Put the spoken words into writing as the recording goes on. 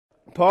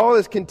Paul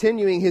is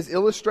continuing his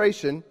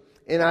illustration,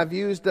 and I've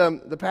used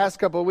the past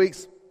couple of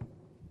weeks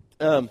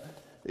the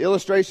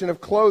illustration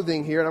of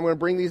clothing here, and I'm going to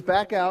bring these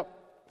back out,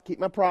 keep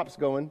my props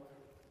going.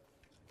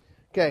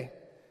 Okay,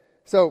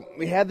 so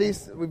we had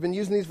these, we've been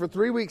using these for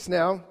 3 weeks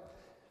now,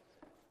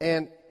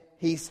 and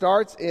he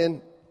starts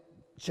in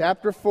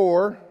chapter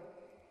 4.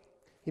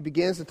 He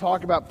begins to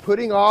talk about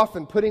putting off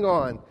and putting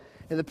on.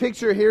 And the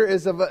picture here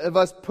is of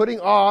us putting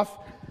off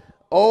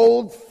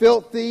old,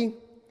 filthy,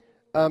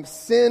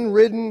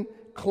 sin-ridden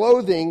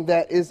clothing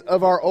that is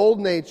of our old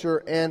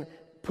nature and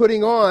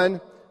putting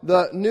on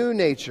the new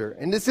nature.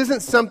 And this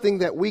isn't something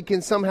that we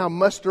can somehow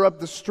muster up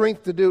the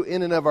strength to do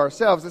in and of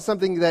ourselves. It's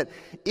something that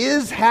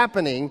is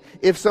happening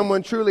if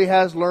someone truly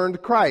has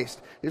learned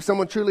Christ, if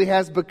someone truly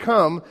has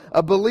become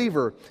a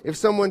believer, if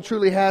someone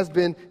truly has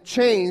been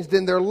changed,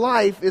 then their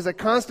life is a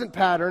constant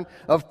pattern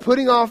of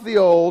putting off the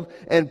old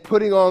and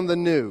putting on the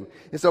new.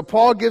 And so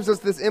Paul gives us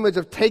this image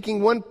of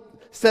taking one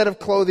set of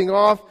clothing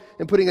off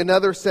and putting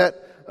another set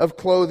of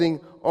clothing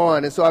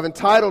on. And so I've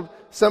entitled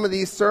some of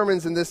these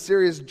sermons in this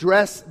series,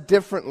 Dress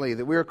Differently,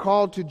 that we are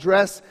called to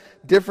dress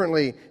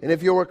differently. And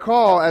if you'll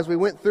recall, as we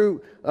went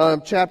through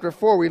chapter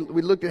 4,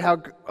 we looked at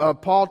how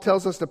Paul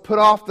tells us to put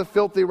off the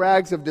filthy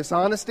rags of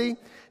dishonesty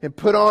and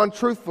put on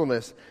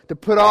truthfulness, to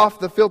put off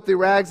the filthy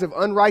rags of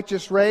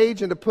unrighteous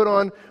rage and to put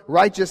on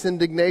righteous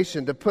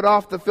indignation, to put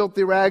off the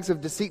filthy rags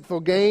of deceitful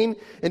gain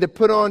and to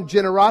put on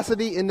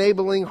generosity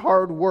enabling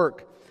hard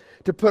work,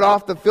 to put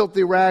off the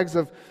filthy rags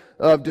of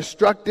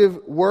destructive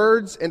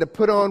words and to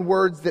put on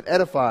words that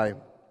edify,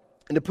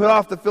 and to put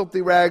off the filthy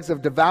rags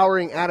of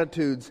devouring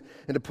attitudes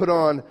and to put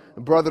on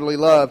brotherly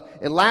love.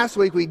 And last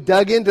week we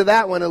dug into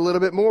that one a little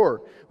bit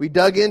more. We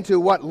dug into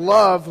what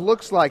love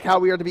looks like, how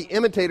we are to be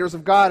imitators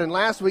of God. And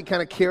last week,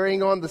 kind of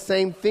carrying on the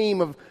same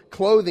theme of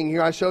clothing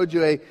here, I showed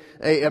you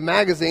a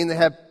magazine that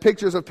had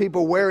pictures of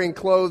people wearing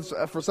clothes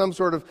for some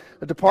sort of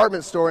a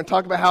department store, and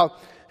talked about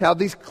how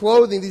these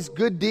clothing, these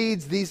good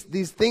deeds,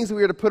 these things that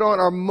we are to put on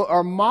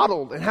are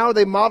modeled. And how are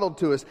they modeled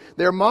to us?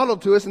 They're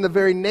modeled to us in the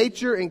very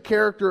nature and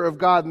character of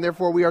God, and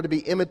therefore we are to be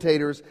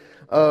imitators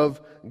of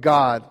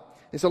God.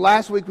 And so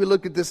last week we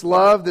looked at this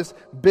love, this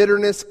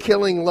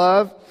bitterness-killing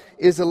love,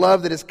 is a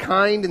love that is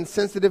kind and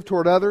sensitive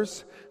toward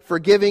others,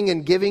 forgiving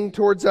and giving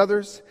towards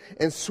others,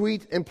 and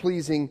sweet and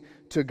pleasing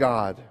to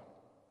God.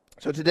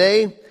 So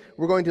today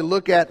we're going to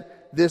look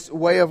at this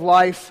way of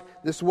life,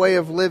 this way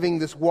of living,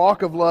 this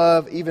walk of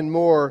love even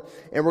more.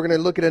 And we're going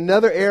to look at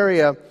another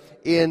area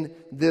in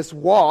this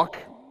walk.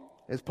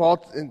 As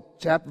Paul, in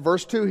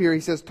verse 2 here, he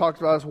talks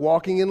about us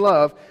walking in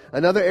love.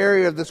 Another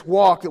area of this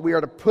walk that we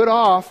are to put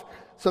off,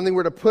 something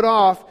we're to put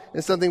off,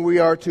 and something we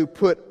are to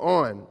put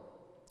on.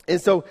 And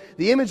so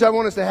the image I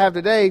want us to have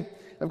today,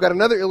 I've got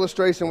another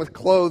illustration with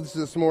clothes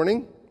this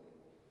morning.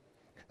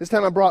 This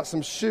time I brought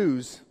some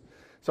shoes.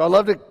 So I'd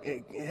love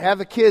to have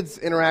the kids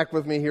interact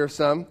with me here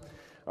some.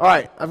 All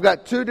right, I've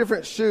got 2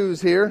 different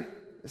shoes here.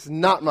 This is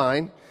not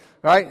mine.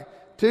 All right,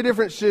 2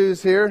 different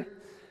shoes here.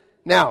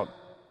 Now,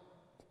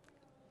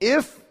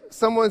 if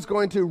someone's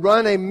going to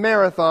run a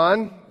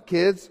marathon,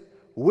 kids,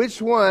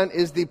 which one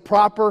is the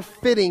proper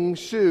fitting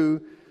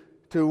shoe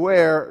to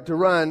wear,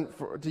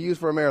 to use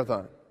for a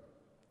marathon?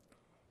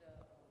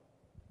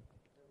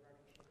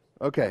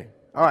 Okay,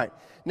 all right.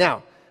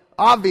 Now,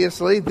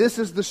 obviously, this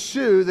is the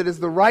shoe that is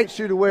the right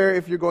shoe to wear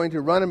if you're going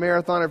to run a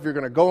marathon or if you're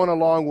going to go on a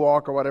long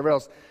walk or whatever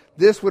else.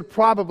 This would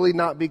probably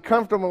not be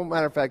comfortable.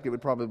 Matter of fact, it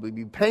would probably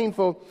be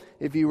painful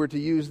if you were to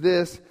use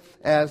this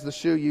as the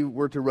shoe you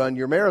were to run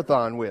your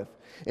marathon with.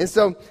 And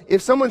so,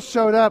 if someone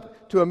showed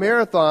up to a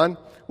marathon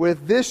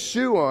with this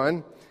shoe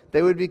on,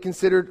 they would be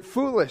considered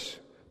foolish.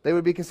 They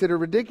would be considered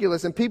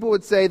ridiculous. And people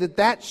would say that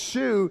that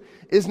shoe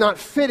is not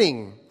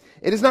fitting.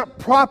 It is not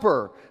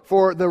proper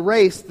for the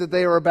race that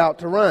they are about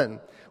to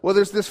run. Well,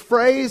 there's this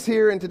phrase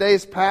here in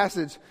today's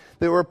passage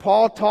that where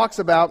Paul talks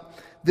about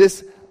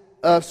this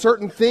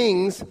certain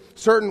things,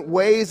 certain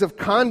ways of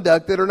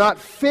conduct that are not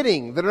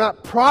fitting, that are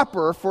not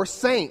proper for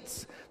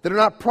saints, that are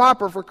not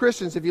proper for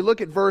Christians. If you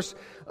look at verse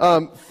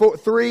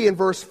 3 and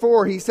verse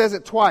 4, he says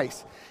it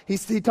twice.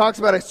 He talks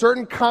about a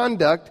certain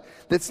conduct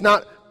that's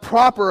not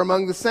proper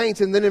among the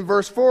saints. And then in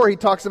verse 4, he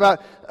talks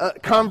about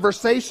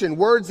conversation,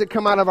 words that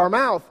come out of our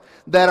mouth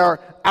that are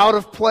out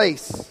of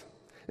place.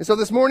 And so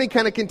this morning,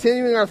 kind of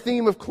continuing our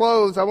theme of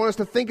clothes, I want us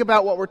to think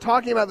about what we're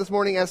talking about this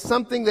morning as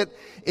something that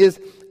is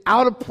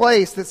out of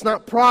place, that's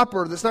not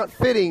proper, that's not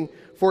fitting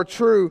for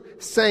true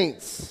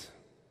saints.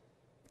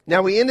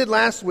 Now, we ended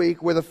last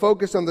week with a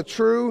focus on the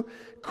true,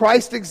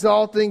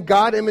 Christ-exalting,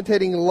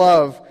 God-imitating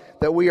love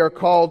that we are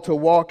called to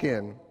walk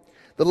in.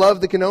 The love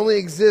that can only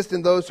exist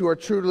in those who are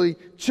truly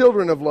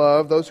children of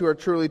love, those who are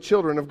truly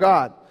children of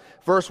God.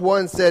 Verse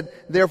 1 said,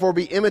 "Therefore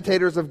be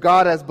imitators of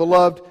God as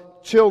beloved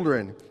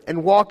children,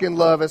 and walk in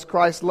love as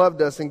Christ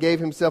loved us and gave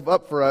himself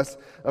up for us,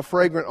 a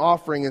fragrant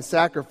offering and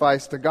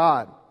sacrifice to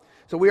God."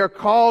 So we are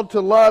called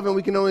to love, and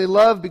we can only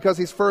love because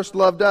he's first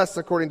loved us,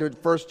 according to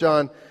 1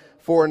 John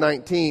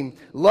 4:19.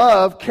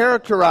 Love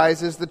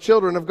characterizes the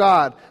children of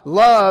God.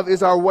 Love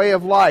is our way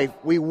of life.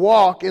 We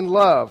walk in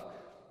love.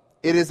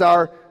 It is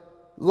our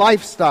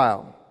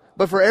lifestyle.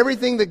 But for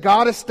everything that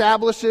God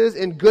establishes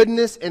in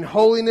goodness and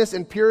holiness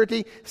and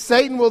purity,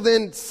 Satan will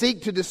then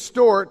seek to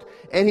distort,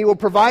 and he will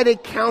provide a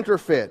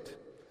counterfeit.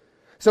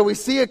 So we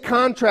see a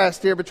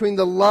contrast here between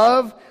the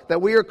love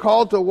that we are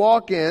called to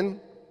walk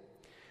in,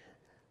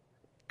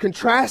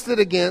 contrasted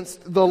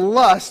against the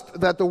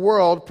lust that the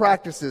world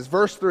practices.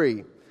 Verse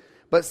 3,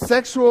 but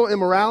sexual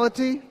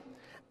immorality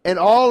and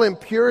all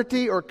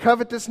impurity or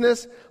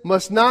covetousness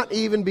must not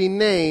even be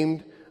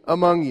named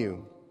among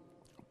you.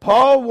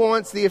 Paul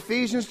wants the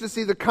Ephesians to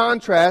see the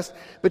contrast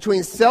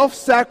between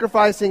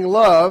self-sacrificing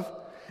love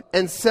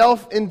and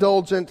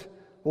self-indulgent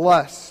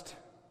lust.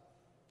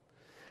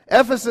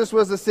 Ephesus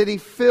was a city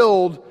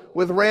filled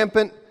with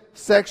rampant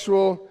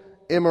sexual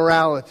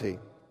immorality.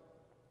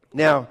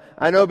 Now,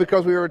 I know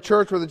because we are a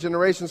church where the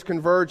generations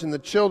converge and the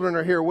children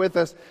are here with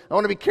us, I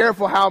want to be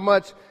careful how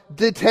much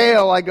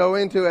detail I go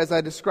into as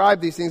I describe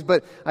these things,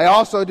 but I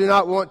also do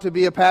not want to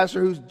be a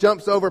pastor who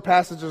jumps over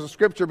passages of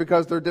Scripture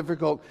because they're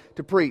difficult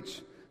to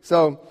preach.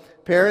 So,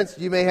 parents,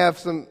 you may have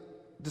some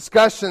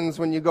discussions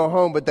when you go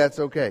home, but that's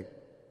okay.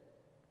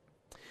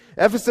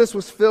 Ephesus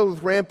was filled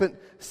with rampant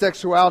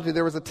sexuality.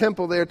 There was a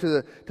temple there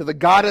to the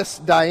goddess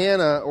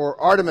Diana or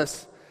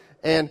Artemis,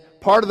 and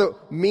part of the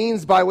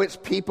means by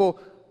which people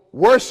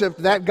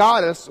worshipped that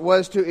goddess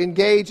was to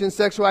engage in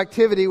sexual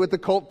activity with the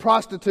cult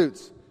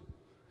prostitutes.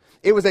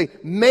 It was a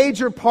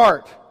major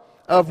part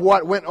of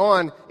what went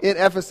on in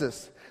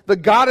Ephesus. The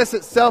goddess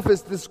itself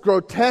is this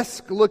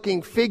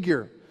grotesque-looking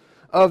figure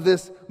of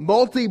this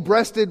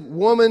multi-breasted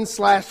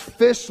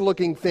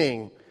woman/fish-looking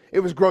thing. It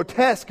was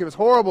grotesque. It was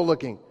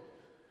horrible-looking.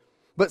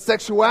 But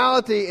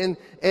sexuality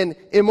and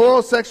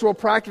immoral sexual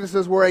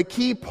practices were a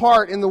key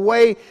part in the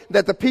way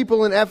that the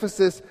people in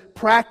Ephesus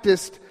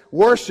practiced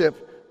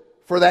worship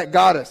for that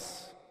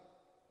goddess.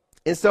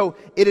 And so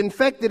it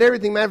infected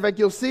everything. Matter of fact,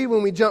 you'll see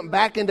when we jump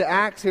back into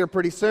Acts here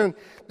pretty soon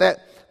that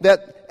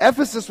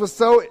Ephesus was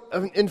so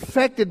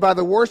infected by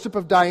the worship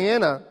of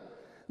Diana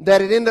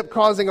that it ended up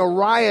causing a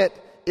riot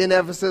in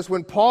Ephesus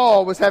when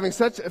Paul was having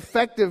such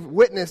effective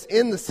witness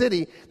in the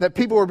city that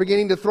people were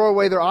beginning to throw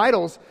away their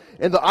idols,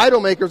 and the idol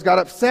makers got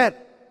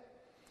upset.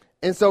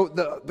 And so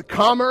the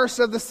commerce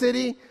of the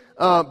city,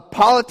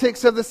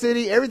 politics of the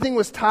city, everything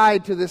was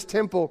tied to this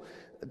temple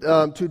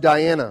to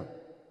Diana.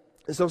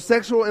 And so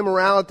sexual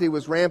immorality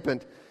was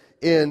rampant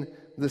in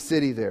the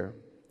city there.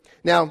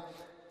 Now,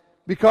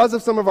 because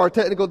of some of our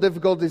technical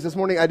difficulties this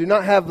morning, I do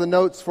not have the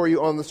notes for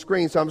you on the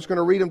screen, so I'm just going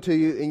to read them to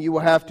you, and you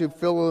will have to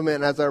fill them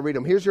in as I read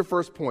them. Here's your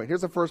first point.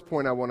 Here's the first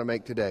point I want to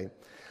make today.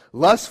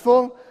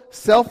 Lustful,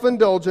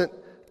 self-indulgent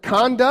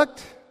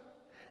conduct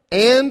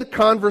and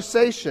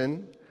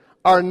conversation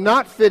are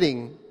not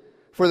fitting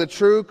for the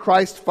true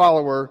Christ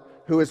follower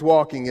who is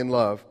walking in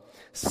love.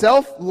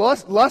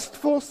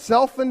 Lustful,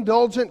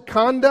 self-indulgent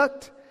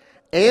conduct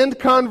and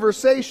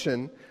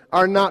conversation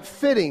are not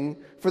fitting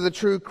for the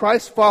true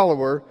Christ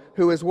follower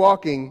who is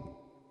walking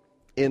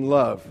in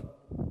love.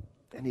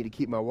 I need to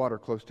keep my water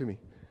close to me.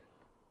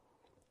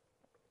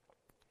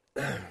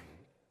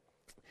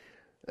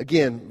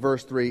 Again,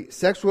 verse 3,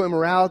 sexual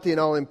immorality and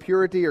all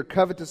impurity or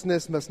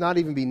covetousness must not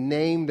even be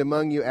named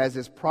among you as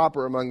is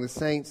proper among the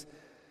saints.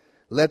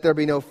 Let there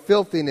be no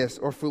filthiness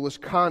or foolish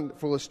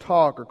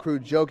talk or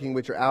crude joking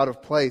which are out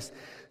of place.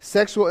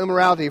 Sexual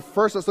immorality.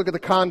 First, let's look at the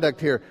conduct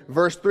here.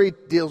 Verse 3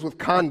 deals with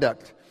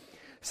conduct.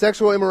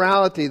 Sexual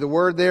immorality, the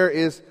word there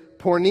is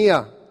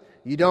porneia.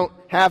 You don't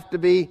have to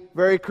be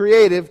very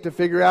creative to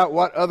figure out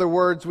what other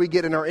words we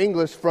get in our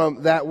English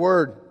from that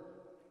word.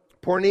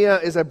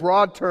 Porneia is a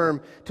broad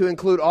term to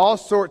include all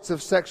sorts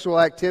of sexual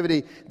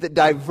activity that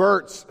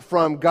diverts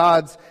from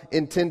God's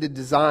intended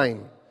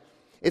design.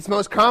 It's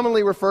most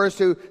commonly refers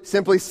to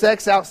simply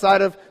sex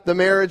outside of the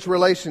marriage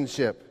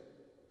relationship.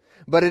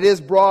 But it is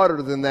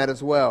broader than that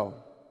as well.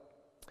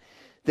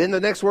 Then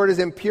the next word is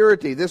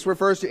impurity. This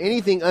refers to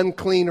anything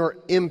unclean or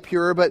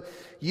impure, but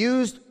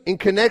used in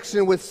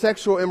connection with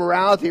sexual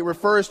immorality, it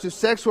refers to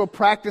sexual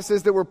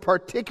practices that were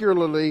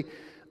particularly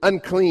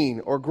unclean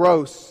or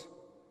gross.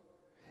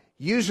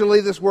 Usually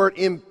this word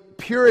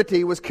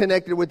impurity was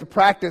connected with the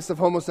practice of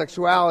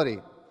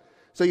homosexuality.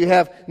 So you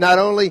have not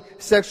only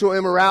sexual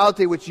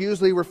immorality, which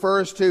usually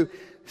refers to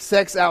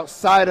sex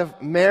outside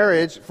of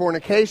marriage,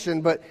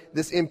 fornication, but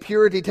this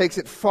impurity takes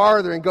it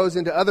farther and goes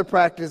into other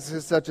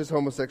practices such as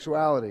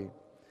homosexuality.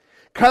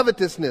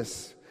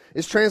 Covetousness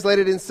is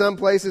translated in some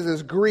places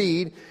as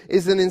greed,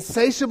 is an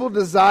insatiable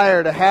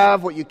desire to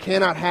have what you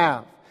cannot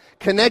have.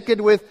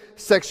 Connected with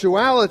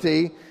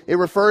sexuality, it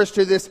refers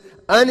to this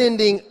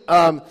unending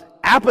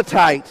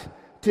appetite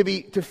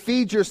to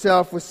feed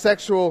yourself with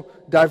sexual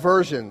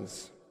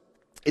diversions.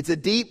 It's a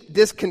deep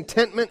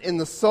discontentment in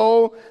the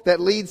soul that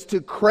leads to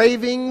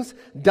cravings,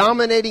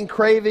 dominating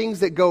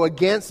cravings that go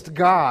against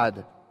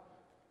God.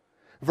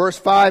 Verse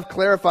 5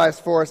 clarifies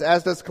for us,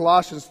 as does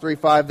Colossians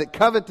 3:5, that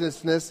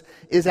covetousness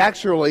is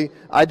actually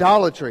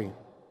idolatry.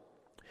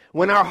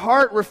 When our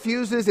heart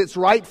refuses its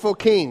rightful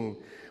king,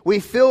 we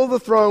fill the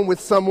throne with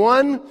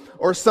someone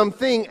or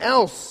something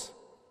else.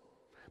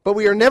 But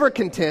we are never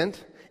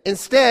content.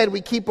 Instead,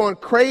 we keep on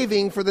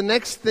craving for the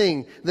next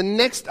thing, the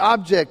next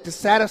object to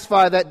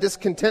satisfy that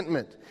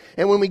discontentment.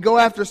 And when we go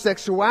after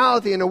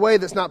sexuality in a way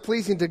that's not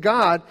pleasing to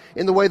God,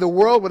 in the way the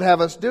world would have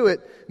us do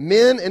it,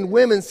 men and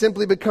women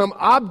simply become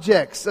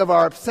objects of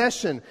our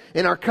obsession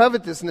and our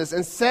covetousness,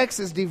 and sex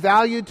is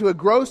devalued to a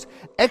gross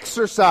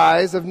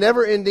exercise of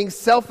never-ending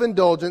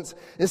self-indulgence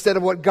instead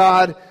of what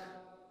God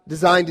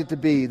designed it to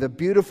be, the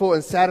beautiful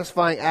and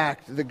satisfying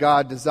act that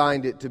God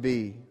designed it to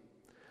be.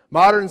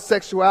 Modern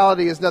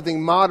sexuality is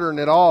nothing modern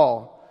at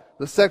all.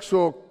 The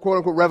sexual,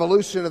 quote-unquote,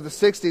 revolution of the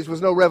 60s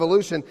was no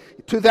revolution.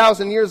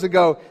 2,000 years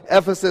ago,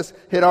 Ephesus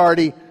had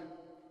already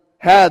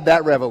had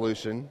that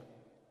revolution.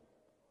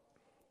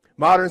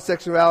 Modern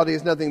sexuality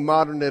is nothing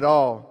modern at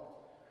all.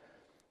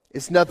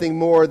 It's nothing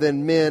more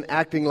than men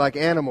acting like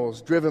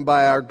animals, driven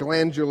by our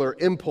glandular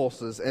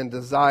impulses and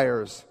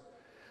desires.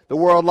 The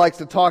world likes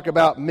to talk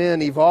about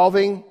men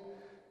evolving.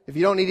 If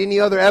you don't need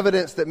any other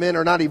evidence that men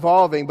are not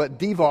evolving but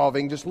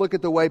devolving, just look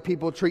at the way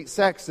people treat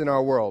sex in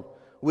our world.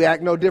 We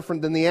act no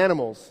different than the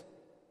animals.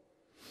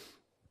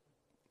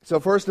 So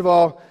first of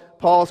all,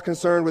 Paul's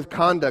concerned with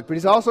conduct, but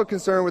he's also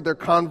concerned with their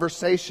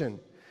conversation.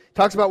 He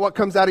talks about what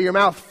comes out of your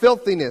mouth,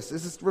 filthiness.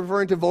 This is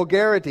referring to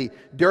vulgarity,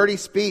 dirty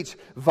speech,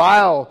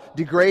 vile,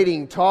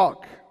 degrading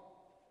talk.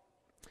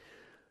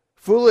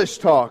 Foolish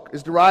talk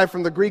is derived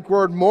from the Greek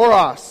word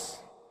moros.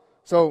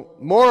 So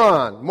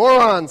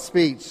moron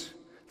speech.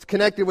 It's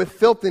connected with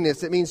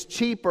filthiness. It means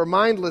cheap or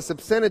mindless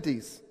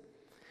obscenities.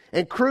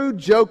 And crude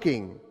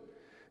joking.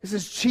 This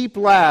is cheap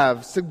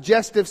laughs,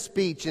 suggestive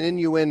speech, and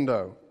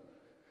innuendo.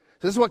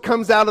 So this is what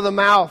comes out of the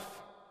mouth.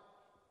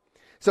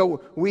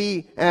 So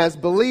we as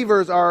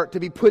believers are to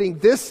be putting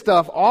this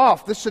stuff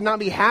off. This should not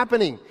be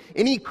happening.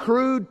 Any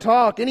crude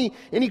talk, any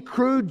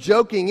crude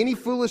joking, any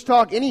foolish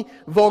talk, any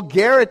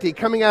vulgarity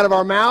coming out of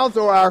our mouths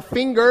or our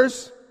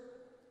fingers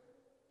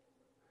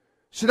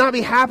should not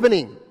be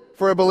happening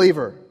for a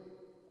believer.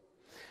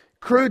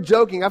 Crude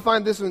joking, I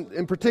find this one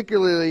in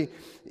particularly.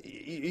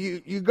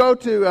 You go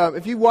to,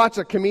 if you watch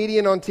a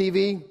comedian on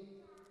TV,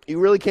 you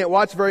really can't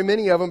watch very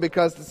many of them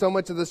because so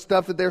much of the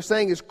stuff that they're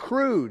saying is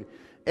crude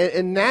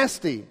and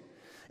nasty.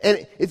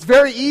 And it's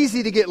very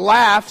easy to get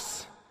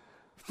laughs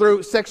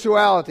through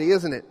sexuality,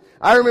 isn't it?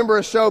 I remember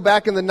a show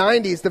back in the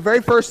 90s. The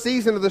very first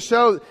season of the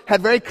show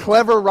had very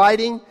clever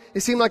writing.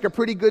 It seemed like a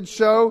pretty good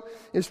show.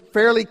 It was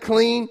fairly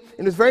clean, and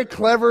it was very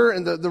clever,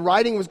 and the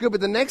writing was good.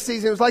 But the next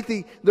season, it was like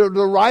the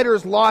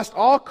writers lost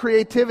all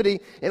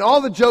creativity, and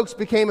all the jokes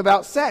became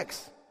about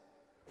sex.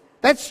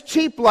 That's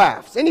cheap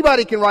laughs.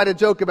 Anybody can write a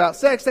joke about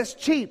sex. That's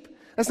cheap.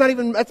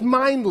 That's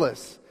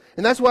mindless.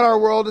 And that's what our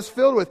world is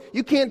filled with.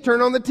 You can't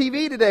turn on the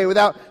TV today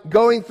without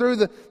going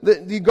through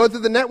you go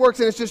through the networks,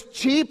 and it's just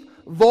cheap,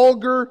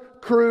 vulgar,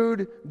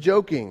 crude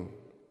joking.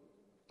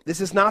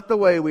 This is not the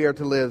way we are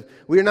to live.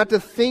 We are not to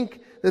think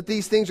that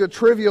these things are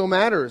trivial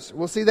matters.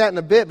 We'll see that in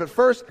a bit. But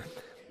first,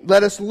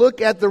 let us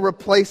look at the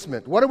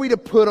replacement. What are we to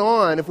put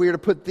on if we are to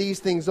put these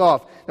things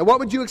off? Now, what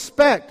would you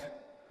expect?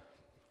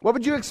 What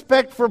would you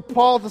expect for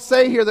Paul to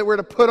say here that we're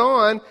to put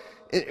on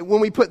when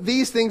we put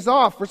these things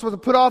off? We're supposed to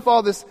put off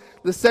all this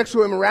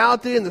sexual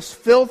immorality and this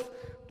filth.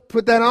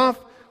 Put that off.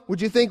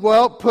 Would you think,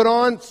 well, put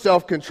on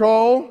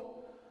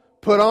self-control,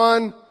 put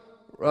on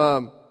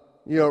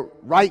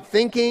right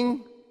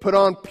thinking, put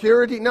on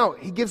purity? No,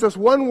 he gives us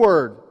one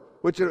word,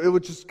 which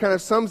just kind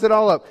of sums it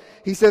all up.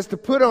 He says to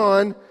put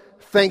on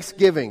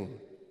thanksgiving.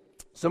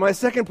 So my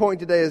second point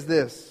today is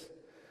this.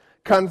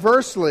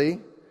 Conversely,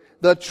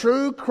 the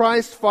true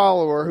Christ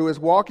follower who is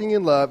walking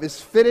in love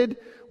is fitted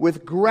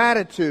with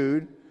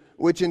gratitude,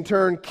 which in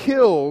turn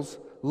kills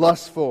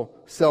lustful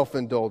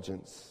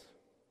self-indulgence.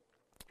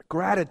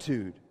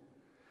 Gratitude.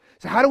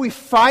 So how do we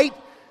fight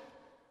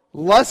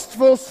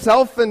lustful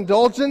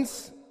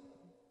self-indulgence?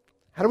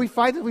 How do we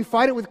fight it? We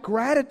fight it with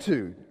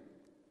gratitude.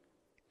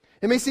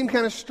 It may seem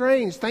kind of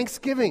strange.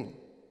 Thanksgiving.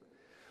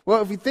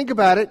 Well, if you think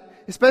about it,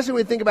 especially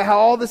when you think about how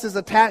all this is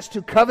attached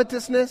to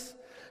covetousness.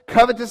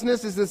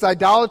 Covetousness is this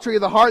idolatry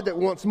of the heart that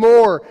wants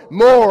more,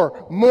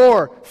 more,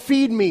 more.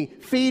 Feed me,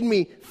 feed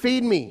me,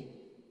 feed me.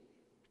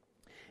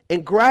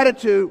 And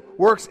gratitude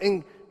works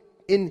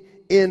in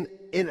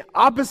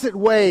opposite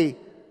way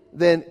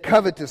than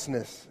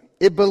covetousness.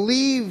 It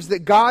believes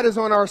that God is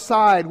on our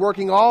side,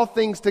 working all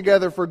things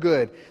together for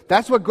good.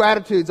 That's what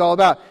gratitude's all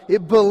about.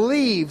 It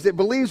believes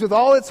with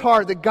all its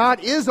heart that God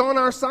is on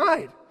our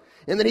side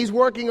and that He's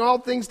working all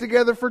things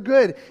together for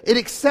good. It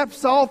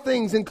accepts all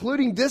things,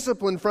 including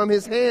discipline, from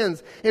His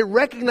hands. It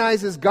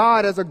recognizes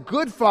God as a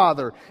good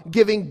Father,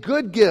 giving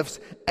good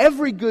gifts.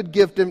 Every good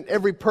gift and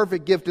every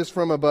perfect gift is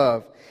from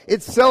above.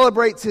 It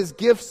celebrates His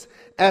gifts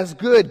as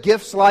good,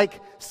 gifts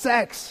like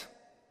sex.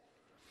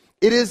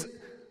 It is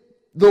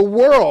the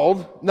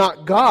world,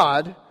 not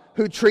God,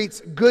 who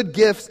treats good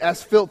gifts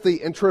as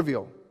filthy and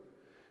trivial.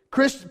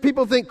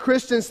 People think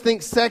Christians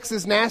think sex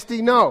is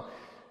nasty. No.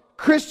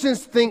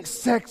 Christians think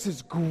sex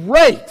is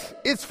great.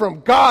 It's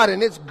from God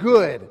and it's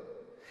good.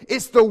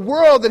 It's the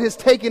world that has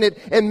taken it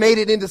and made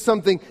it into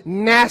something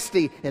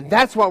nasty, and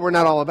that's what we're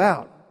not all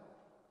about.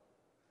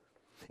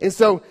 And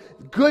so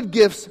good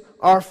gifts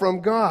are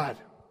from God.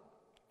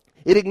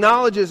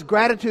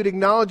 Gratitude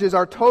acknowledges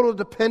our total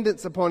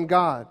dependence upon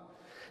God.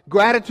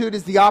 Gratitude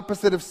is the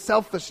opposite of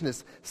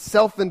selfishness,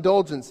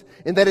 self-indulgence,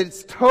 in that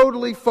it's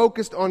totally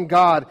focused on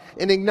God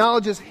and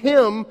acknowledges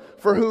Him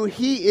for who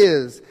He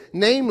is,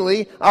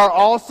 namely our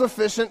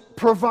all-sufficient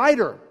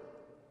provider.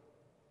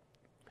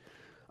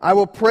 I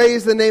will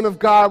praise the name of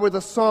God with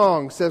a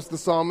song, says the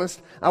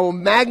psalmist. I will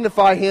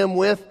magnify Him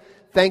with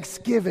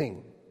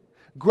thanksgiving.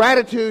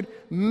 Gratitude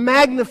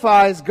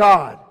magnifies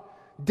God,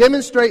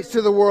 demonstrates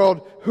to the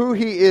world who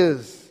He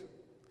is.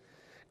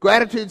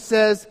 Gratitude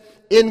says,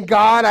 in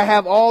God I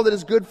have all that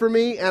is good for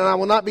me, and I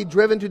will not be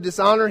driven to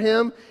dishonor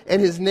Him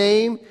and His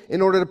name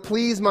in order to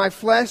please my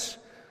flesh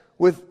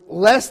with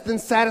less than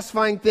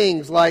satisfying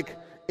things like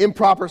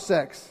improper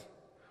sex,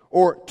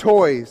 or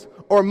toys,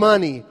 or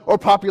money, or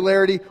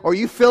popularity, or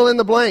you fill in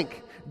the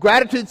blank.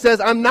 Gratitude says,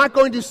 I'm not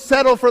going to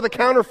settle for the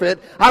counterfeit.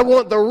 I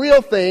want the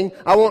real thing.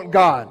 I want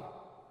God.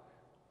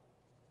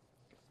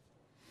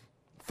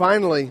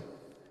 Finally,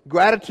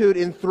 gratitude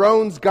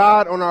enthrones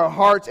God on our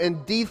hearts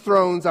and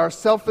dethrones our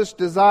selfish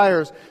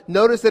desires.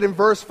 Notice that in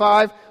verse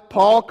 5,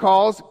 Paul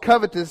calls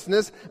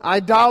covetousness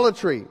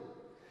idolatry.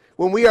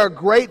 When we are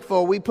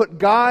grateful, we put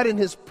God in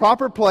His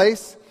proper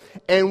place,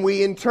 and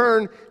we in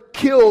turn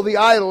kill the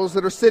idols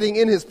that are sitting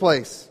in His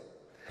place.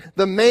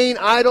 The main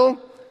idol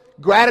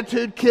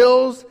gratitude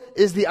kills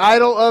is the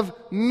idol of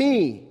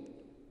me.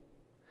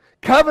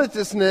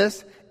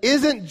 Covetousness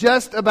isn't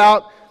just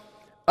about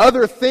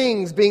other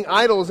things being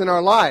idols in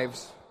our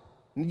lives.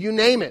 You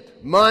name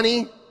it.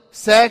 Money,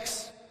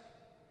 sex,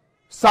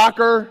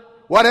 soccer,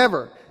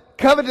 whatever.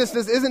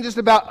 Covetousness isn't just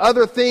about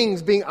other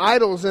things being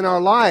idols in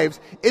our lives.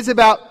 It's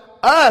about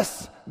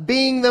us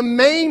being the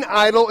main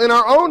idol in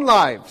our own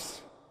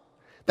lives.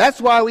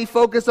 That's why we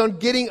focus on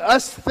getting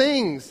us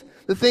things,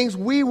 the things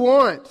we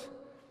want.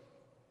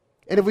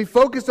 And if we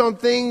focus on the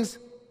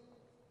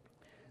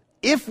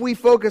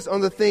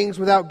things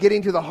without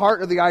getting to the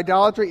heart of the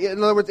idolatry,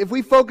 in other words, if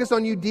we focus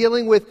on you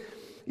dealing with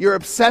your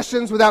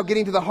obsessions without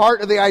getting to the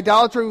heart of the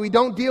idolatry, we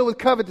don't deal with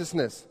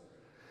covetousness.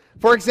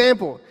 For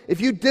example, if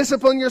you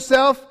discipline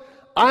yourself,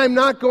 I'm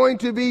not going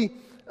to be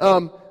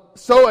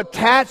so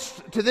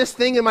attached to this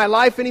thing in my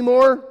life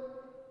anymore.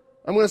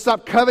 I'm going to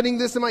stop coveting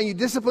this in my... You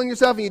discipline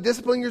yourself, and you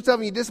discipline yourself,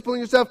 and you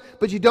discipline yourself,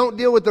 but you don't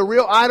deal with the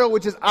real idol,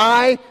 which is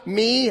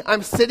me.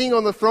 I'm sitting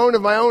on the throne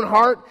of my own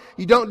heart.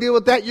 You don't deal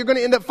with that. You're going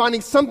to end up finding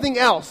something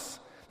else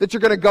that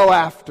you're going to go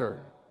after.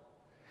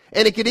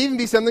 And it could even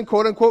be something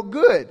quote-unquote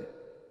good.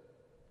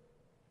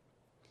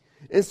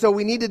 And so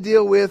we need to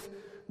deal with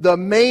the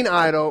main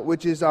idol,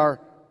 which is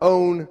our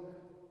own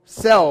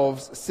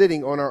selves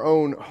sitting on our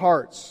own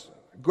hearts.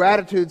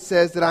 Gratitude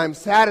says that I'm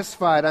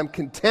satisfied, I'm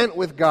content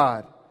with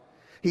God.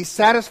 He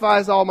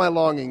satisfies all my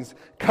longings.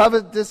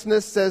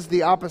 Covetousness says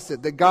the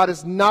opposite, that God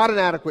is not an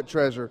adequate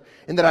treasure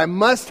and that I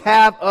must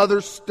have other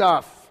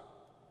stuff.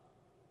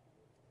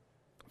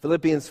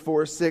 Philippians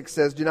 4:6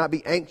 says, do not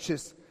be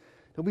anxious,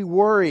 don't be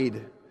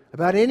worried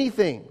about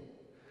anything,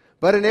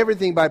 but in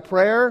everything by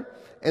prayer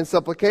and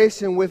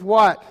supplication with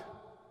what?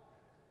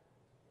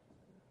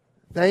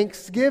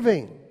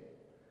 Thanksgiving.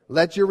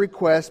 Let your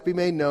requests be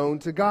made known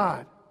to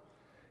God.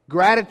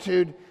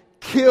 Gratitude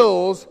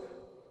kills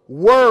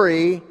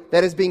worry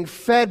that is being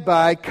fed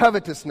by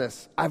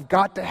covetousness. I've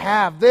got to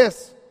have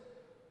this.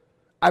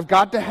 I've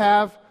got to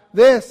have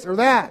this or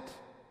that.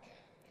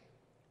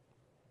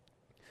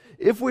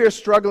 If we are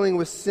struggling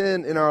with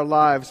sin in our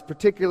lives,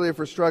 particularly if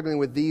we're struggling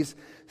with these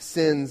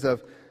sins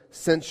of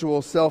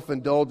sensual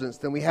self-indulgence,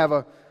 then we have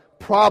a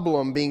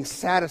problem being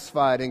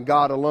satisfied in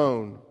God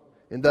alone.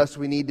 And thus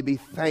we need to be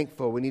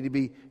thankful. We need to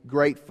be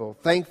grateful.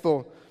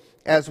 Thankful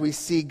as we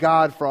see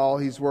God for all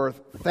He's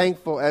worth.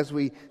 Thankful as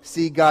we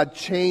see God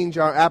change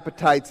our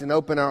appetites and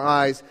open our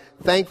eyes.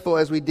 Thankful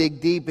as we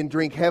dig deep and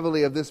drink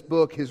heavily of this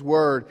book, His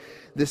Word,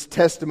 this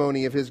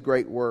testimony of His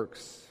great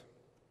works.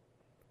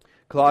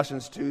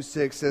 Colossians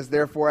 2:6 says,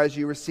 therefore, as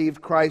you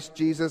received Christ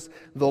Jesus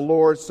the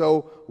Lord,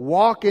 so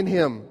walk in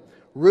Him,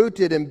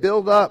 rooted and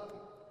built up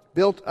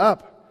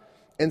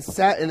and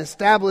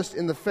established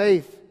in the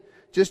faith,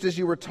 just as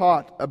you were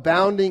taught,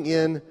 abounding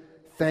in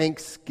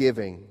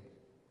thanksgiving.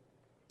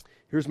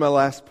 Here's my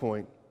last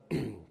point.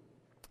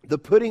 The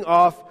putting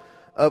off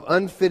of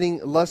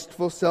unfitting,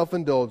 lustful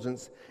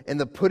self-indulgence and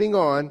the putting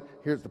on,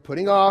 here's the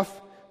putting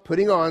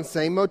on,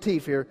 same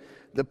motif here,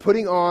 the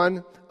putting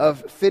on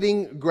of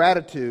fitting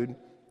gratitude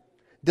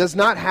does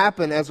not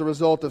happen as a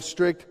result of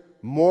strict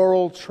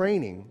moral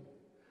training,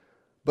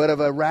 but of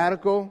a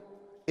radical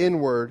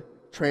inward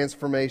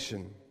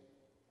transformation.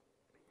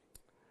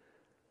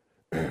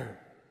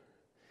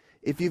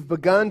 If you've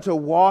begun to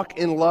walk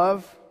in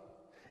love,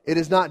 it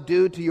is not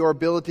due to your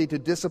ability to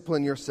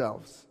discipline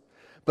yourselves,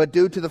 but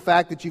due to the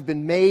fact that you've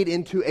been made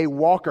into a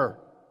walker.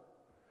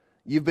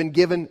 You've been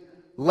given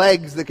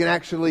legs that can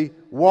actually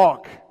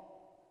walk.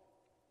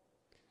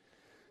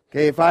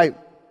 Okay,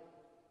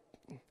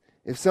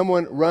 if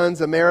someone runs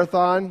a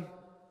marathon,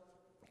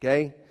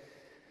 okay,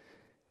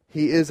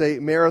 he is a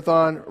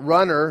marathon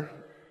runner.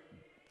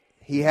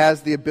 He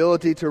has the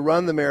ability to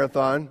run the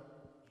marathon.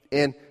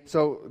 And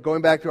so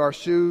going back to our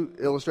shoe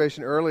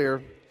illustration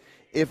earlier,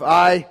 if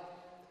I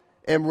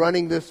am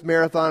running this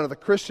marathon of the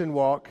Christian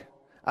walk,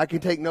 I can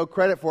take no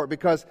credit for it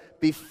because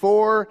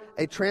before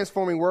a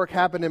transforming work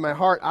happened in my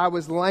heart, I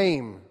was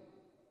lame.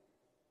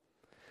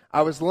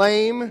 I was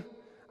lame.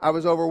 I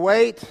was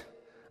overweight.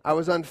 I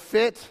was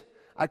unfit.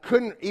 I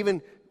couldn't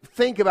even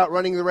think about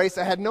running the race.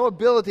 I had no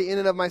ability in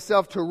and of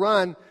myself to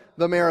run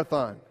the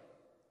marathon.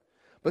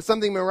 But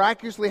something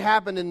miraculously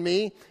happened in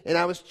me, and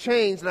I was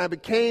changed, and I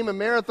became a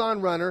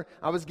marathon runner.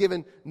 I was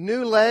given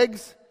new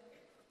legs.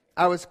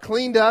 I was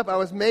cleaned up. I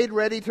was made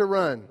ready to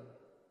run.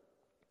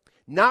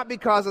 Not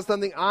because of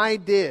something I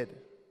did.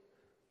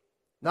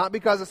 Not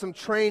because of some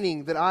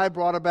training that I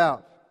brought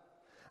about.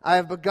 I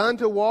have begun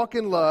to walk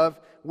in love.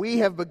 We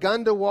have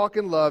begun to walk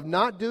in love,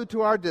 not due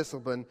to our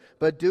discipline,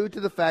 but due to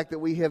the fact that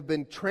we have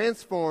been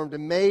transformed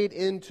and made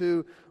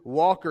into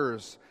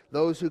walkers,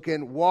 those who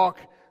can walk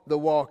the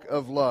walk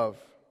of love.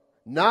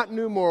 Not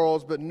new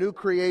morals, but new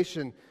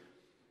creation.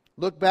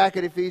 Look back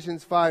at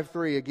Ephesians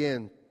 5:3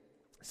 again.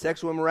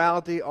 Sexual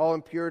immorality, all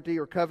impurity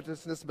or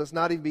covetousness must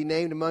not even be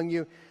named among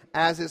you,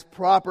 as is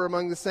proper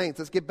among the saints.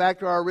 Let's get back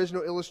to our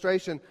original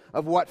illustration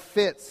of what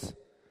fits.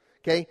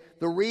 Okay?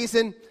 The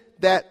reason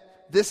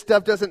that this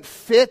stuff doesn't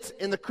fit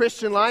in the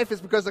Christian life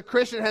is because the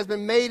Christian has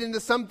been made into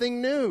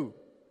something new.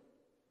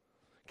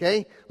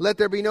 Okay? Let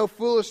there be no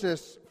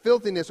foolishness,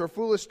 filthiness, or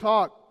foolish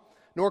talk,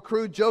 nor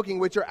crude joking,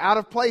 which are out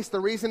of place. The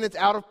reason it's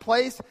out of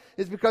place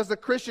is because the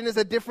Christian is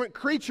a different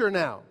creature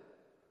now.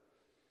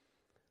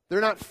 They're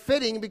not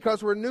fitting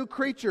because we're new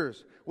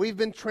creatures. We've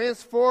been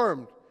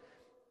transformed.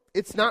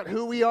 It's not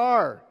who we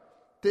are.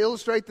 To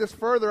illustrate this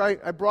further,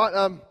 I brought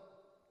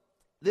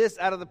this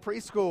out of the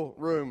preschool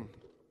room,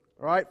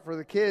 all right, for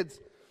the kids.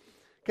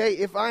 Okay,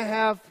 if I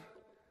have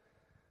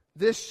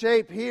this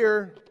shape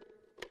here,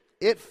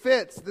 it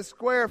fits. The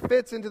square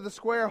fits into the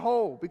square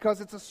hole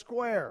because it's a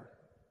square.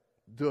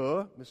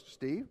 Duh, Mr.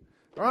 Steve.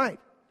 All right.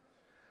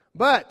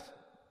 But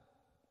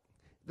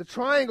the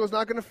triangle is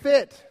not going to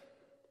fit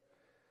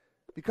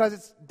because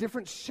it's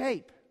different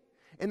shape.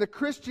 And the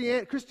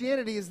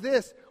Christianity is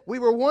this. We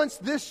were once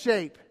this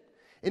shape,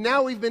 and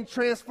now we've been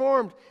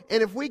transformed.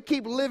 And if we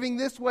keep living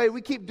this way,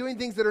 we keep doing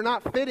things that are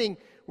not fitting,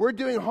 we're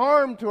doing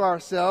harm to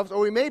ourselves, or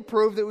we may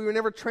prove that we were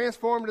never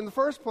transformed in the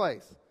first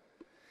place.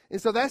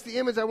 And so that's the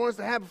image I want us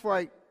to have before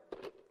I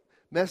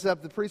mess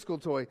up the preschool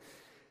toy,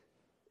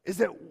 is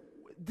that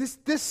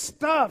this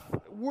stuff,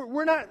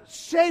 we're not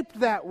shaped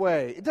that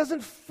way. It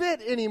doesn't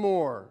fit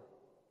anymore.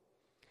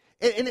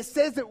 And it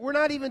says that we're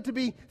not even to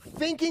be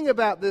thinking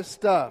about this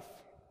stuff.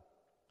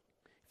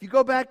 If you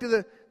go back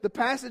to the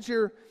passage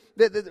here,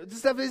 that this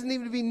stuff isn't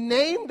even to be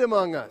named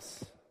among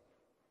us.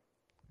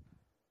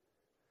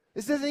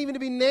 This isn't even to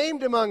be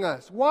named among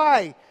us.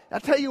 Why? I'll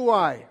tell you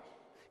why.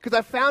 Because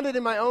I found it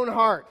in my own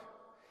heart.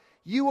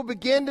 You will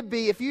begin to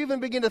be, if you even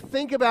begin to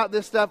think about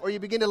this stuff, or you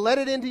begin to let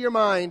it into your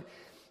mind,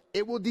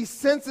 it will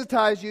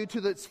desensitize you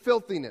to its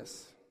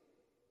filthiness.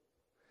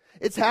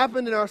 It's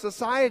happened in our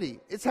society.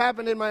 It's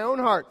happened in my own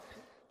heart.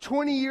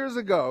 20 years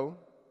ago,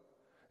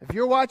 if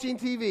you're watching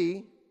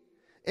TV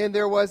and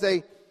there was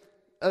a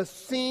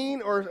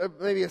scene or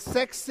maybe a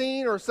sex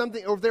scene or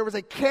something, or if there was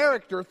a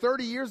character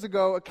 30 years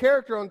ago, a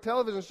character on a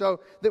television show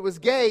that was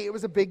gay, it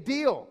was a big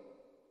deal.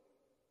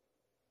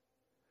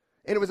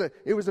 And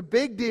it was a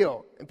big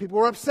deal, and people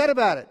were upset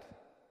about it.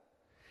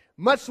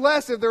 Much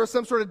less if there was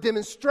some sort of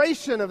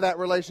demonstration of that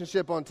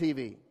relationship on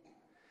TV.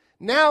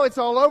 Now it's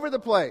all over the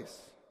place.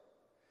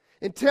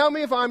 And tell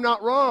me if I'm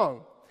not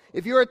wrong.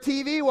 If you're a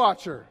TV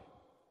watcher,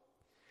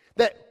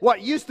 that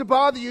what used to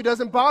bother you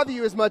doesn't bother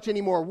you as much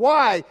anymore.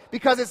 Why?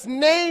 Because it's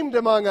named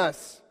among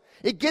us.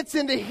 It gets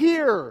into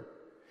here.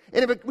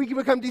 And we can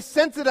become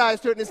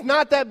desensitized to it, and it's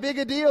not that big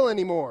a deal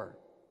anymore.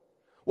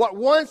 What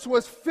once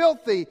was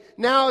filthy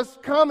now is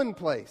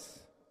commonplace.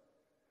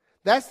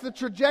 That's the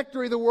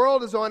trajectory the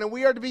world is on, and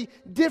we are to be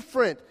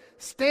different,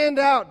 stand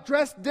out,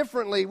 dress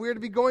differently. We are to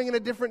be going in a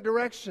different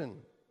direction.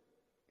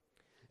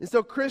 And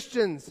so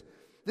Christians,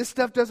 this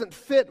stuff doesn't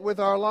fit with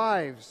our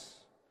lives.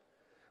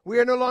 We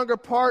are no longer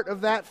part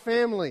of that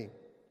family.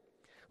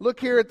 Look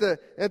here at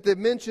the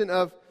mention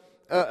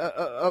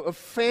of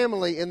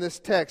family in this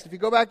text. If you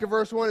go back to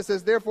verse 1, it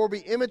says, "Therefore be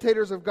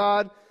imitators of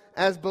God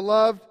as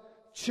beloved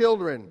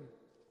children."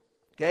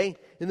 Okay?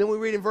 And then we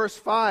read in verse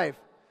 5,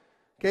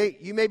 okay,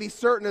 "You may be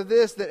certain of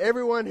this, that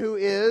everyone who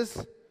is,"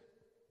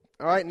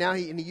 all right, now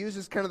he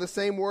uses kind of the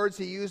same words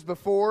he used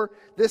before.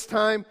 This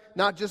time,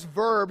 not just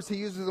verbs, he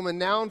uses them in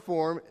noun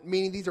form,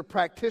 meaning these are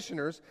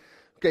practitioners.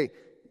 Okay,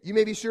 "You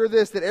may be sure of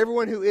this, that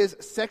everyone who is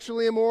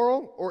sexually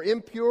immoral or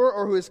impure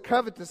or who is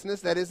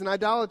covetousness, that is an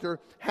idolater,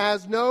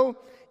 has no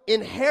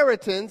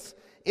inheritance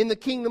in the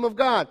kingdom of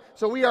God."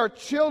 So we are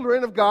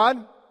children of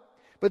God,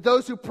 but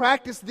those who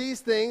practice these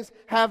things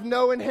have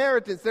no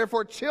inheritance.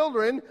 Therefore,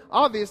 children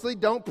obviously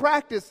don't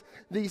practice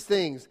these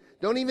things.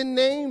 Don't even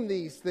name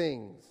these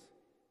things.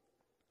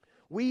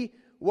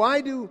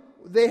 Why do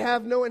they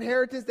have no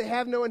inheritance? They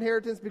have no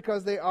inheritance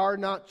because they are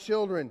not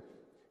children.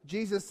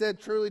 Jesus said,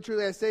 "Truly,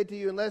 truly, I say to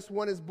you, unless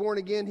one is born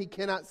again, he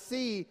cannot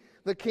see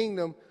the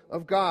kingdom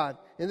of God.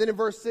 And then in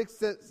verse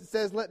 6 it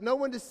says, let no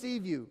one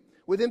deceive you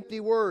with empty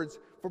words,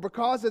 for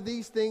because of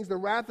these things the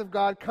wrath of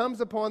God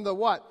comes upon the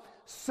what?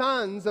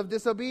 Sons of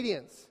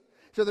disobedience.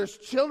 So there's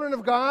children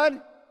of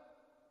God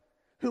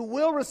who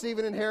will receive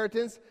an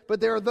inheritance, but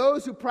there are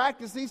those who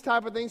practice these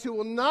type of things who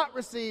will not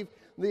receive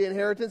the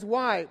inheritance.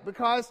 Why?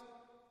 Because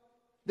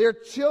they're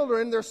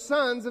children, they're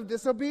sons of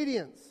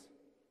disobedience.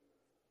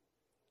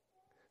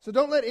 So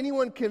don't let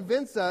anyone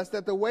convince us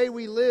that the way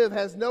we live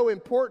has no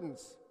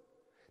importance.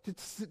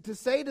 To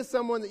say to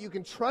someone that you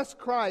can trust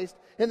Christ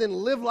and then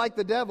live like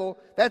the devil,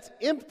 that's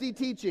empty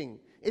teaching.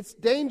 It's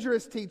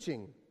dangerous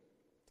teaching.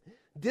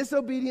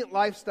 Disobedient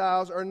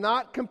lifestyles are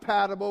not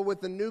compatible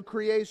with the new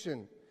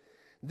creation.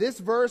 This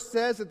verse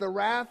says that the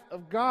wrath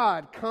of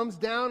God comes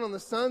down on the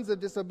sons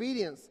of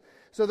disobedience.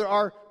 So there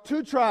are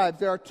two tribes,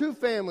 there are two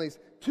families,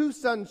 two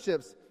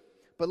sonships.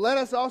 But let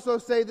us also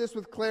say this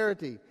with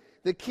clarity.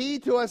 The key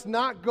to us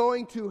not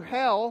going to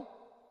hell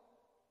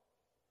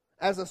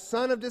as a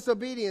son of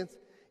disobedience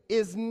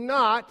is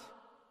not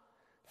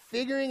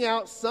figuring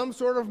out some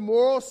sort of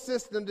moral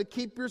system to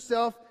keep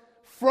yourself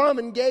from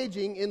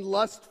engaging in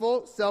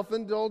lustful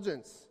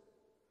self-indulgence.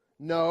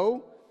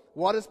 No.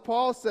 What does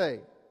Paul say?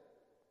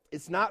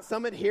 It's not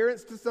some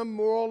adherence to some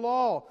moral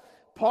law.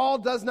 Paul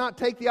does not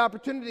take the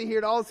opportunity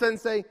here to all of a sudden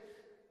say,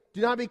 do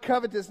not be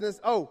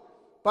covetousness. Oh,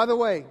 by the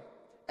way,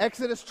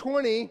 Exodus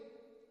 20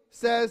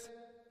 says,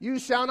 you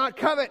shall not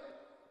covet.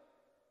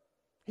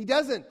 He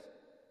doesn't.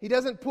 He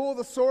doesn't pull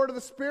the sword of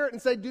the Spirit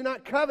and say, do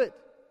not covet.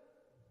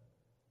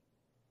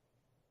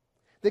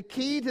 The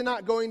key to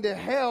not going to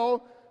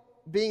hell,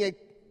 being a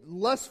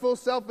lustful,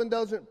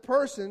 self-indulgent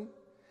person,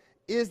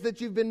 is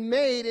that you've been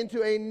made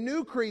into a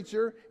new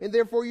creature, and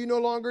therefore you no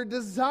longer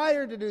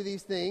desire to do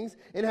these things,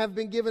 and have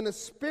been given a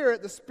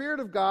spirit, the Spirit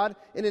of God,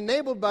 and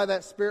enabled by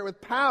that Spirit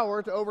with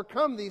power to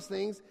overcome these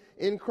things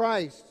in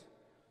Christ.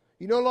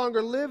 You no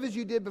longer live as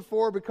you did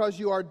before because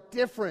you are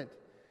different.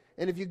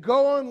 And if you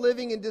go on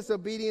living in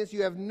disobedience,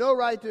 you have no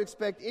right to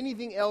expect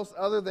anything else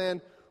other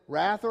than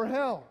wrath or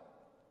hell.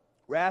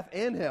 Wrath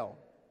and hell.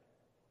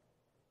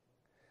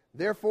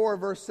 Therefore,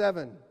 verse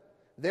 7,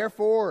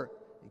 therefore,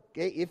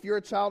 if you're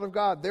a child of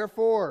God,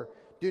 therefore,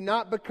 do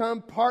not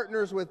become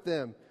partners with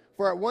them.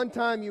 For at one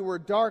time you were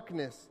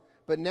darkness,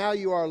 but now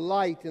you are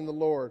light in the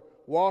Lord.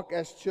 Walk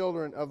as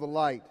children of the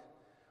light.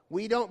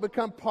 We don't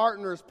become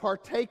partners,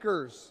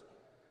 partakers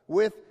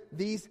with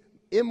these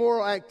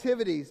immoral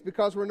activities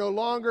because we're no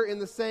longer in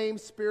the same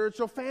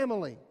spiritual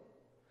family.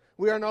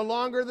 We are no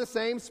longer the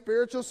same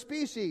spiritual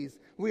species.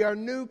 We are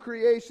new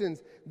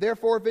creations.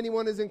 Therefore, if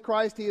anyone is in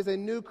Christ, he is a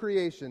new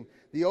creation.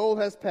 The old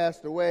has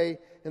passed away,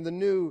 and the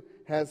new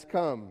has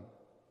come.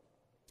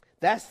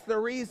 That's the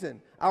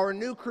reason. Our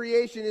new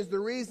creation is the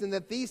reason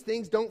that these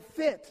things don't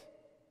fit.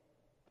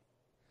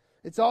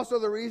 It's also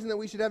the reason that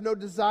we should have no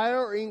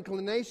desire or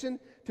inclination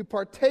to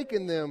partake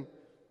in them.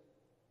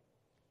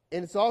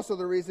 And it's also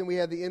the reason we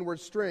have the inward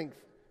strength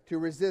to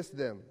resist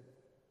them.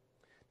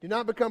 Do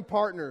not become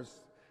partners.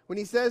 When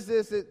he says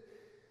this,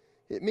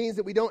 it means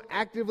that we don't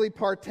actively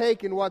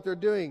partake in what they're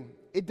doing.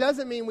 It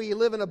doesn't mean we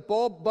live in a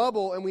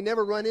bubble and we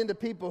never run into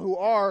people who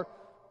are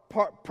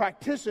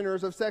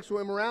practitioners of sexual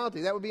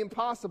immorality. That would be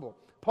impossible.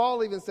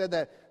 Paul even said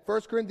that.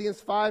 1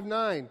 Corinthians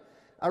 5:9.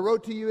 I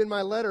wrote to you in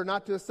my letter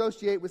not to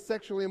associate with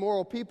sexually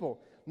immoral people.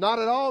 Not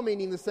at all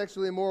meaning the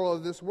sexually immoral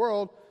of this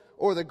world,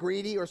 or the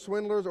greedy, or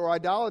swindlers, or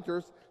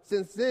idolaters,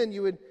 since then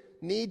you would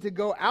need to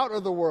go out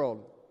of the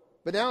world.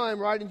 But now I am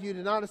writing to you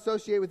to not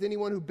associate with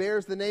anyone who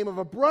bears the name of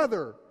a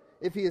brother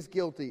if he is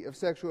guilty of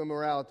sexual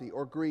immorality,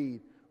 or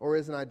greed, or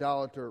is an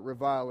idolater,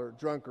 reviler,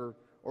 drunkard,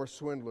 or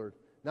swindler.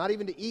 Not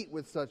even to eat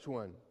with such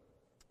one.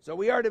 So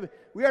we are to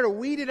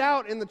weed it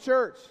out in the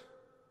church.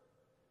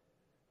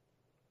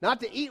 Not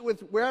to eat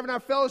with, we're having our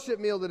fellowship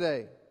meal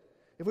today.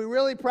 If we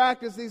really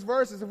practice these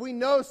verses, if we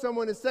know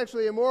someone is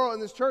sexually immoral in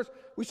this church,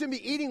 we shouldn't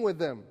be eating with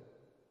them.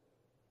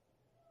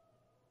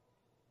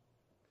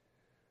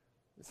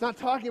 It's not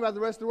talking about the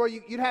rest of the world.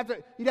 You'd have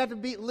to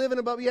be living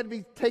above, you have to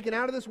be taken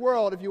out of this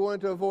world if you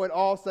wanted to avoid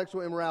all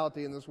sexual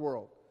immorality in this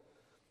world.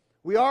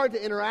 We are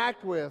to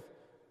interact with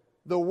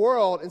the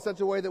world in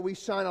such a way that we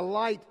shine a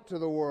light to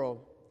the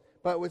world.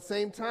 But at the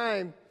same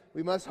time,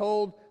 we must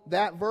hold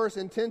that verse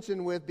in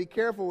tension with, be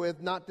careful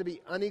with, not to be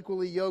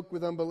unequally yoked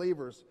with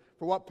unbelievers.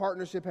 For what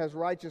partnership has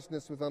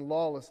righteousness with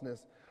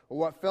unlawlessness? Or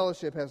what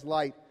fellowship has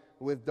light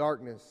with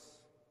darkness?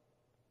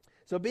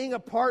 So being a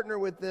partner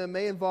with them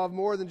may involve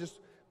more than just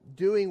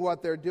doing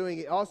what they're doing.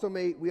 We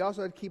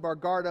also have to keep our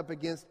guard up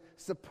against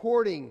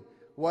supporting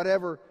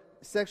whatever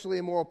sexually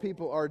immoral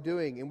people are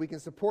doing. And we can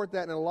support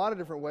that in a lot of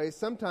different ways,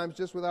 sometimes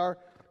just with our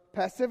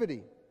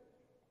passivity.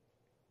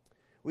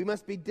 We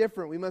must be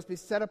different. We must be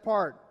set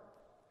apart.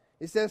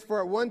 It says,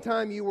 for at one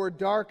time you were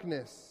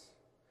darkness.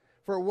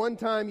 For at one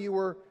time you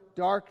were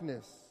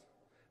darkness.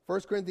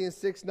 1 Corinthians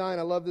 6:9,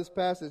 I love this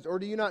passage. Or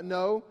do you not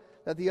know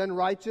that the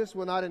unrighteous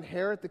will not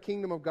inherit the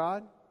kingdom of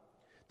God?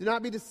 Do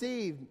not be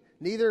deceived.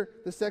 Neither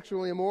the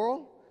sexually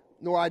immoral,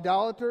 nor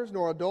idolaters,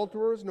 nor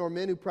adulterers, nor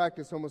men who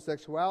practice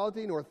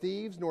homosexuality, nor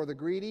thieves, nor the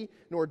greedy,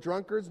 nor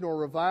drunkards, nor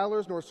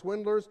revilers, nor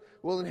swindlers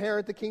will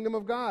inherit the kingdom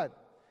of God.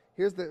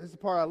 Here's the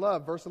part I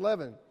love, verse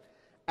 11.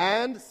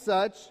 And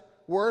such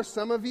were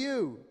some of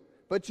you,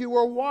 but you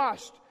were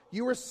washed,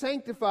 you were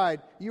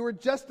sanctified, you were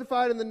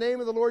justified in the name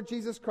of the Lord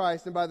Jesus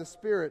Christ and by the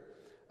Spirit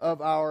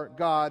of our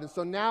God. And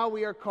so now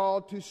we are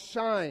called to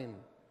shine.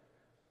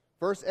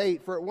 Verse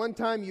 8, for at one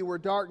time you were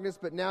darkness,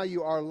 but now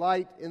you are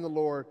light in the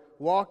Lord.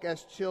 Walk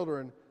as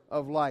children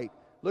of light.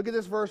 Look at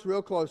this verse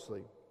real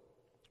closely.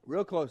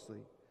 Real closely.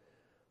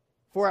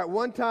 For at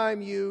one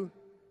time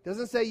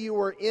doesn't say you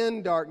were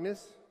in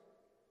darkness,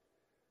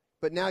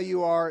 but now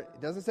you are,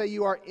 it doesn't say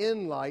you are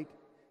in light.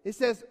 It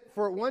says,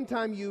 for at one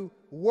time you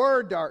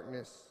were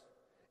darkness,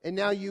 and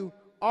now you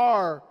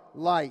are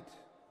light.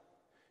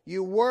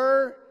 You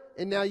were,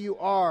 and now you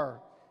are.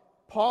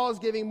 Paul is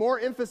giving more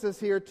emphasis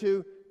here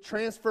to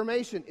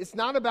transformation. It's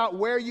not about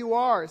where you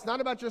are. It's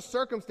not about your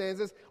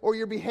circumstances or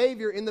your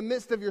behavior in the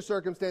midst of your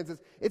circumstances.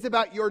 It's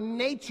about your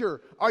nature.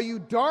 Are you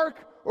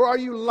dark or are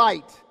you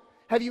light?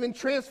 Have you been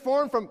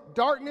transformed from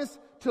darkness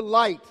to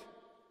light?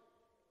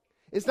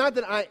 It's not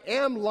that I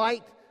am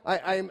light,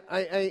 I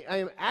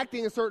am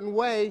acting a certain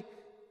way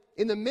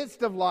in the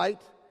midst of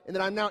light and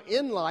that I'm now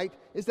in light.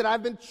 It's that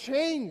I've been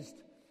changed.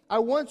 I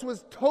once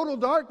was total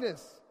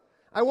darkness.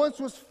 I once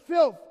was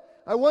filth.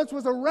 I once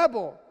was a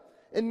rebel.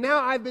 And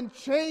now I've been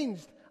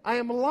changed. I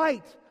am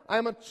light. I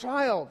am a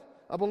child.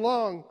 I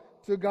belong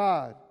to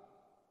God.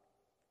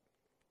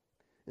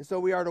 And so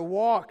we are to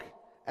walk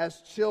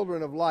as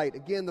children of light.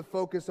 Again, the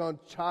focus on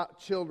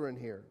children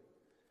here.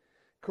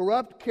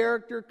 Corrupt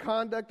character,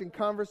 conduct, and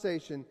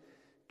conversation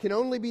can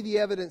only be the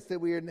evidence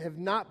that we have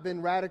not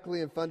been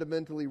radically and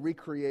fundamentally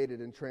recreated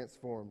and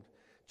transformed.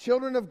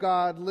 Children of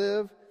God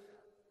live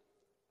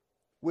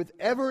with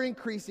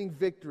ever-increasing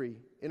victory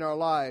in our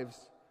lives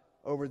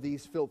over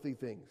these filthy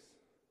things.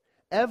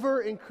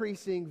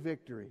 Ever-increasing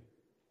victory.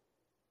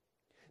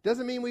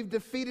 Doesn't mean we've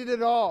defeated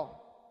it all.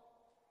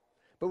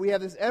 But we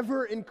have this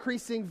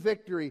ever-increasing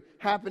victory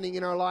happening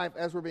in our life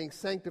as we're being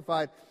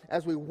sanctified,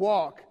 as we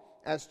walk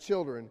as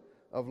children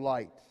of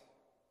light.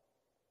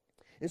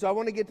 And so I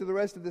want to get to the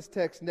rest of this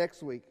text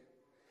next week,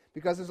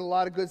 because there's a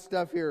lot of good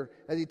stuff here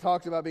as he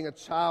talks about being a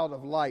child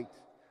of light.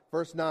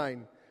 Verse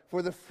 9,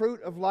 for the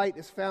fruit of light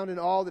is found in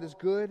all that is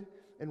good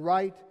and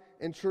right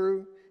and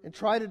true, and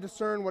try to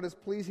discern what is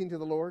pleasing to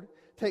the Lord.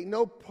 Take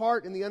no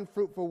part in the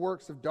unfruitful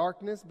works of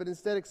darkness, but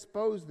instead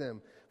expose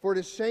them. For it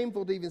is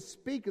shameful to even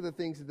speak of the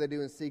things that they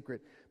do in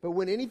secret. But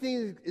when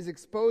anything is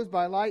exposed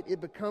by light, it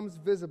becomes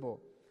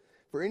visible.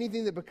 For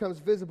anything that becomes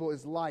visible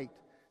is light.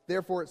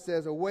 Therefore it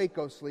says, awake,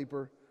 O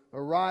sleeper,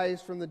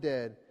 arise from the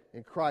dead,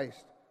 and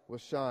Christ will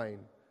shine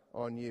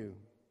on you.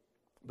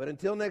 But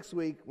until next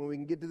week, when we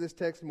can get to this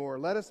text more,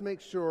 let us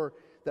make sure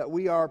that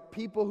we are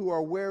people who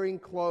are wearing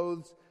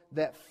clothes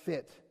that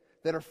fit,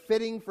 that are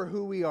fitting for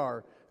who we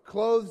are.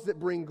 Clothes that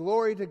bring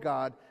glory to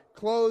God,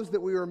 clothes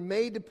that we were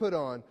made to put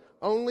on.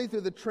 Only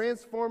through the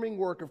transforming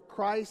work of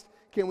Christ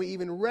can we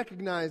even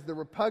recognize the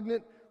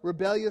repugnant,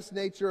 rebellious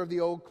nature of the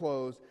old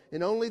clothes.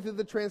 And only through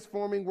the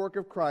transforming work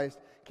of Christ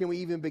can we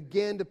even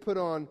begin to put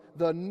on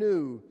the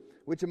new,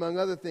 which among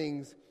other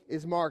things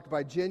is marked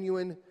by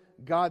genuine,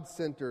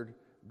 God-centered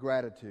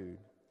gratitude.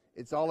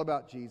 It's all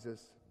about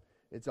Jesus.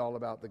 It's all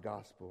about the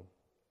gospel.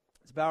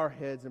 Let's bow our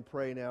heads and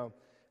pray now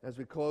as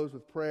we close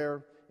with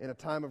prayer in a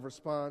time of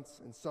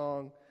response and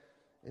song.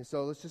 And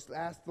so let's just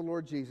ask the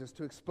Lord Jesus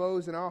to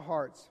expose in our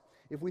hearts,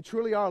 if we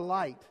truly are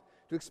light,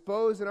 to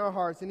expose in our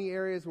hearts any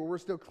areas where we're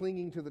still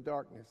clinging to the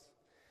darkness.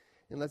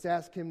 And let's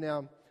ask Him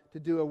now to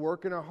do a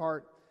work in our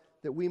heart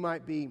that we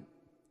might be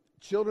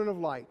children of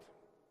light,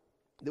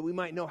 that we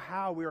might know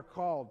how we are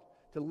called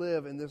to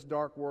live in this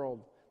dark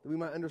world, that we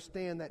might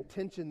understand that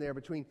tension there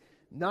between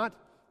not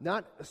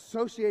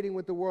associating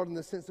with the world in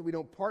the sense that we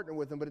don't partner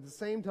with them, but at the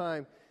same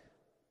time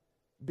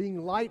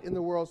being light in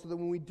the world, so that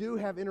when we do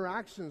have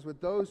interactions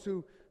with those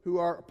who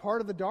are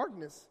part of the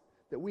darkness,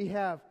 that we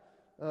have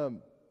a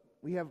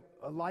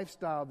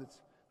lifestyle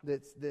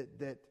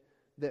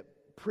that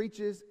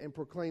preaches and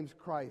proclaims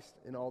Christ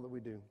in all that we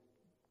do.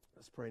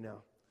 Let's pray now.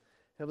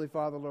 Heavenly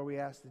Father, Lord, we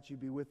ask that you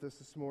be with us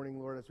this morning,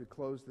 Lord, as we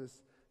close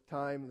this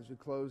time, as we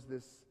close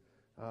this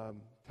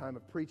time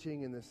of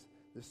preaching and this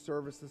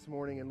service this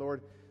morning. And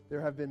Lord,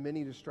 there have been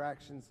many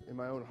distractions in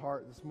my own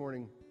heart this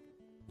morning.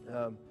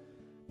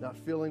 Not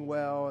feeling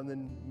well, and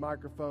then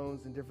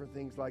microphones and different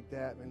things like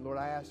that. And Lord,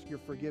 I ask your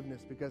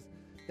forgiveness, because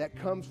that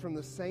comes from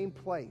the same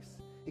place.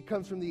 It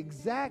comes from the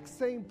exact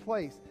same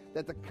place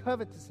that the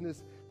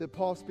covetousness that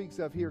Paul speaks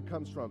of here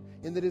comes from.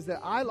 And that is that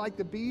I like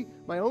to be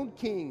my own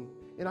king,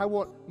 and I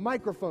want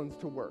microphones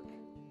to work.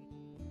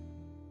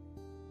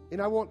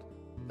 And I want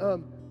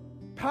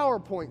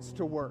PowerPoints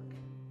to work.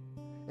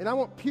 And I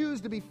want pews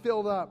to be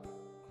filled up.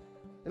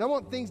 And I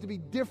want things to be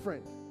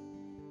different.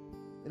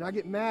 And I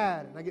get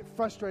mad, and I get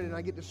frustrated, and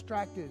I get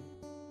distracted.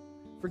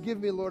 Forgive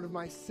me, Lord, of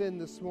my sin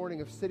this morning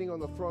of sitting on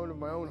the throne of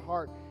my own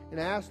heart. And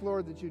I ask,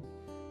 Lord, that you'd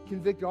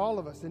convict all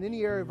of us in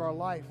any area of our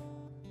life,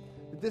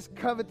 this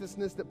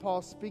covetousness that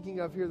Paul's speaking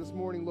of here this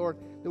morning, Lord,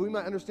 that we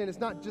might understand it's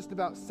not just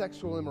about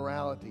sexual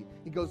immorality.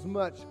 It goes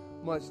much,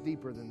 much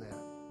deeper than that.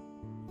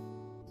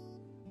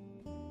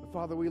 But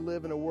Father, we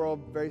live in a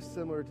world very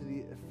similar to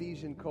the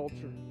Ephesian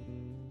culture,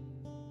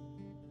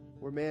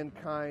 where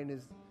mankind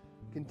is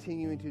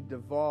continuing to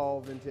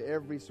devolve into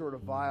every sort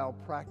of vile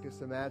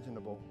practice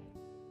imaginable.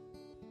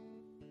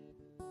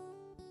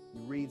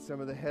 You read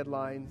some of the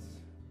headlines.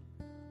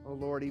 Oh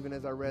Lord, even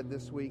as I read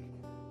this week,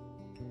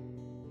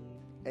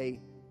 a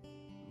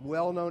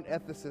well-known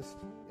ethicist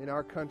in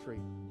our country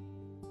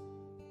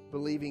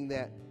believing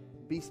that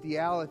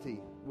bestiality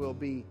will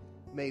be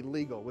made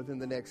legal within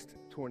the next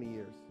 20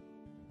 years.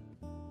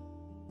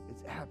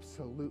 It's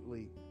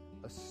absolutely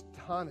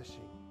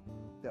astonishing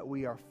that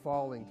we are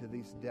falling to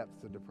these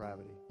depths of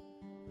depravity.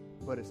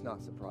 But it's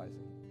not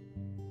surprising.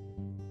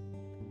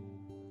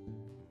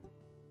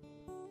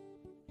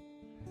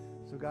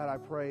 So God, I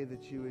pray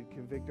that you would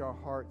convict our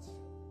hearts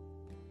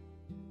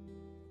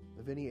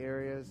of any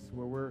areas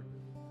where we're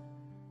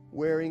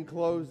wearing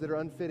clothes that are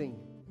unfitting,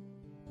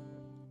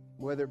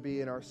 whether it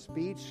be in our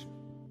speech,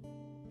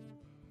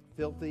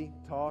 filthy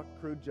talk,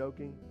 crude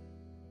joking,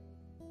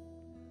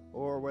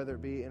 or whether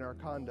it be in our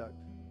conduct.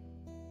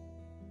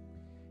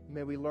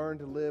 May we learn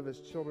to live as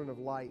children of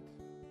light,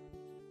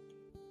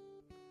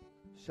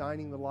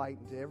 shining the light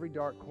into every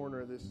dark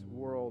corner of this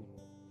world,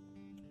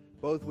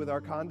 both with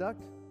our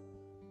conduct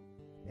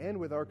and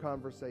with our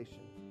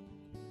conversation,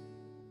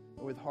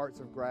 and with hearts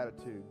of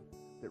gratitude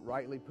that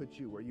rightly put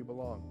you where you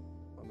belong,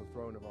 on the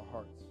throne of our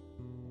hearts.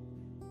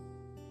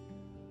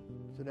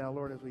 So now,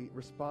 Lord, as we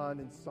respond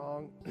in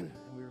song, and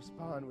we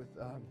respond with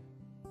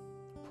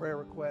prayer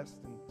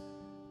requests and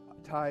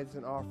tithes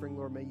and offering,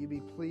 Lord, may you be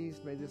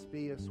pleased. May this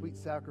be a sweet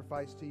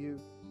sacrifice to you.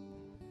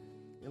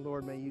 And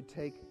Lord, may you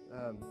take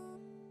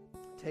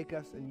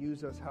us and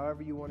use us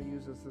however you want to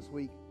use us this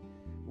week,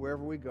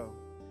 wherever we go.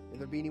 If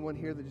there be anyone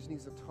here that just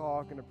needs to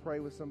talk and to pray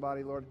with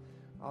somebody, Lord,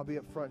 I'll be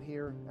up front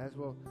here, as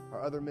will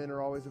our other men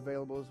are always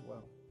available as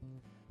well.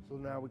 So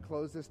now we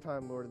close this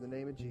time, Lord, in the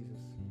name of Jesus,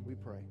 we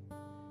pray.